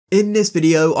In this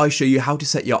video, I show you how to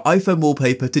set your iPhone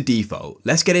wallpaper to default.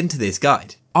 Let's get into this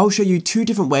guide. I'll show you two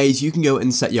different ways you can go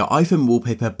and set your iPhone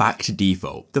wallpaper back to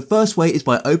default. The first way is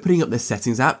by opening up the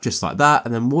settings app just like that,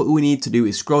 and then what we need to do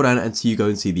is scroll down until you go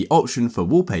and see the option for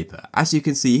wallpaper. As you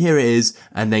can see, here it is,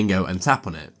 and then go and tap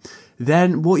on it.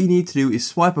 Then what you need to do is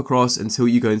swipe across until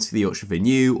you go into the option for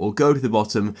new, or go to the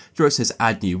bottom where it says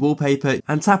add new wallpaper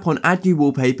and tap on add new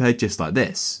wallpaper just like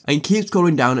this. And keep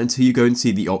scrolling down until you go and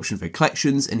see the option for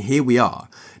collections, and here we are.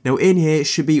 Now in here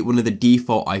should be one of the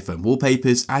default iPhone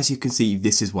wallpapers. As you can see,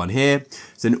 this is one here.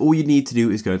 So then all you need to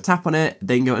do is go and tap on it,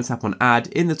 then go and tap on add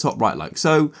in the top right like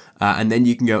so, and then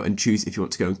you can go and choose if you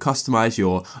want to go and customize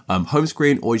your home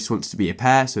screen or you just want it to be a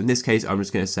pair. So in this case, I'm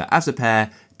just going to set as a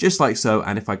pair, just like so,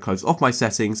 and if I close off my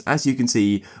settings, as you can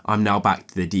see, I'm now back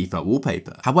to the default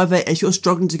wallpaper. However, if you're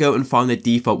struggling to go and find the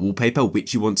default wallpaper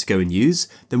which you want to go and use,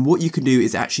 then what you can do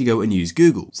is actually go and use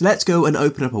Google. So let's go and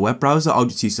open up a web browser. I'll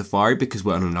just use Safari because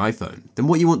we're on an iPhone. Then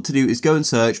what you want to do is go and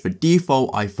search for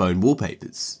default iPhone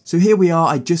wallpapers. So here we are.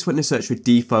 I just went to search for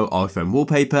default iPhone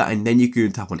wallpaper, and then you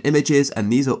can tap on images,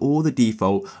 and these are all the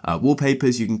default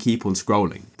wallpapers. You can keep on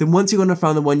scrolling. Then once you're going to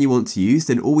find the one you want to use,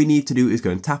 then all we need to do is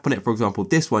go and tap on it. For example,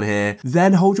 this one here,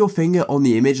 then hold your finger on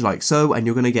the image like so, and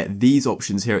you're going to get these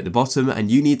options here at the bottom,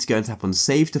 and you need to go and tap on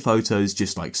save to photos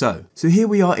just like so. So here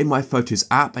we are in my photos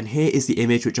app, and here is the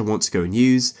image which I want to go and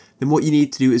use. Then what you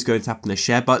need to do is go and tap on the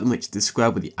share button, which is the square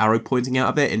with the arrow pointing out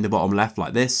of it in the bottom left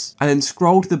like this, and then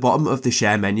scroll to the bottom of the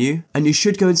share menu, and you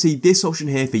should go and see this option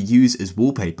here for use as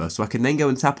wallpaper. So I can then go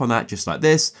and tap on that just like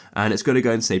this, and it's going to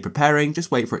go and say preparing.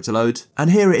 Just wait for it to load, and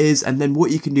here it is. And then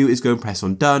what you can do is go and press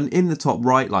on done in the top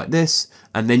right like this,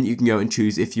 and then you can go and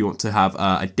choose if you want to have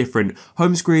a different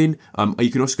home screen. Or you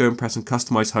can also go and press on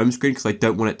customize home screen because I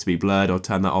don't want it to be blurred. I'll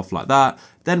turn that off like that.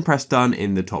 Then press done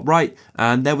in the top right,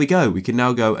 and there we go. We can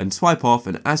now go and swipe off,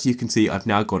 and as you can see, I've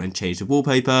now gone and changed the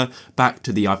wallpaper back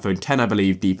to the iPhone 10, I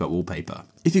believe, default wallpaper.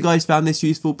 If you guys found this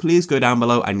useful, please go down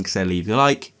below and leave a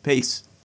like. Peace.